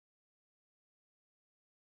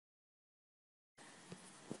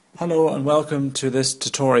Hello and welcome to this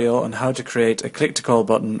tutorial on how to create a click-to-call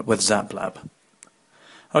button with ZapLab.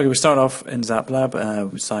 Okay, we start off in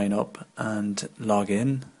ZapLab, we sign up and log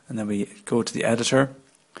in, and then we go to the editor,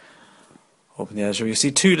 open the editor. You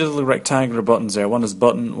see two little rectangular buttons there, one is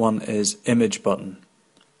button, one is image button.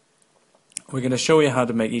 We're going to show you how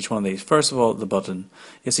to make each one of these. First of all, the button.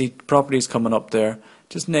 You see properties coming up there,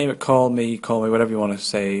 just name it call me, whatever you want to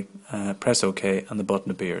say, press OK and the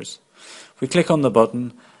button appears. We click on the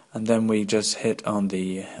button and then we just hit on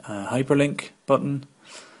the hyperlink button.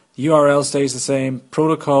 The URL stays the same.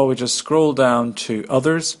 Protocol, we just scroll down to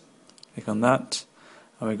others, click on that,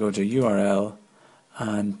 and we go to URL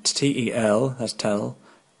and TEL, that's tell,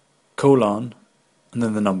 colon, and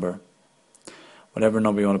then the number. Whatever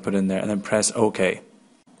number you want to put in there, and then press OK.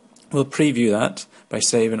 We'll preview that by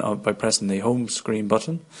saving up by pressing the home screen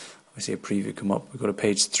button. We see a preview come up. We go to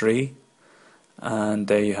page 3, and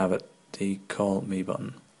there you have it, the call me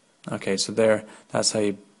button. Okay, so that's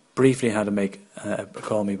briefly how to make a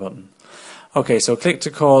call me button. Okay, so click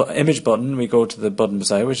to call image button. We go to the button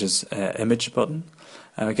beside, which is image button.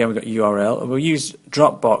 Again, we've got URL. We'll use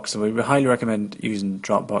Dropbox, and we highly recommend using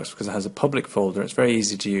Dropbox because it has a public folder. It's very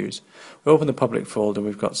easy to use. We open the public folder.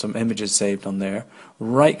 We've got some images saved on there.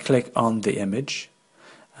 Right-click on the image,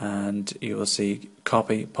 and you will see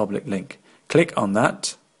copy public link. Click on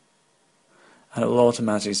that, and it will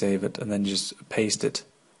automatically save it, and then just paste it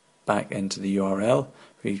back into the URL.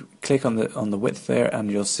 We click on the width there,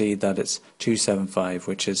 and you'll see that it's 275,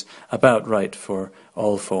 which is about right for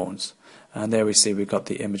all phones. And there we see we've got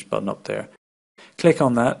the image button up there. Click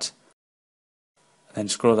on that, then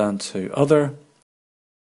scroll down to other,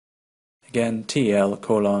 again TL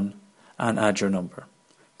colon, and add your number.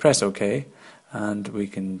 Press OK, and we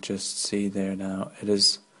can just see there now it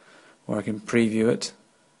is working. Preview it.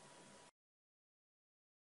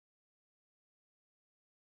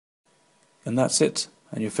 And that's it,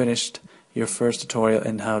 and you've finished your first tutorial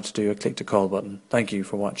in how to do a click to call button. Thank you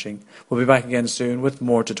for watching. We'll be back again soon with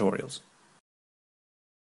more tutorials.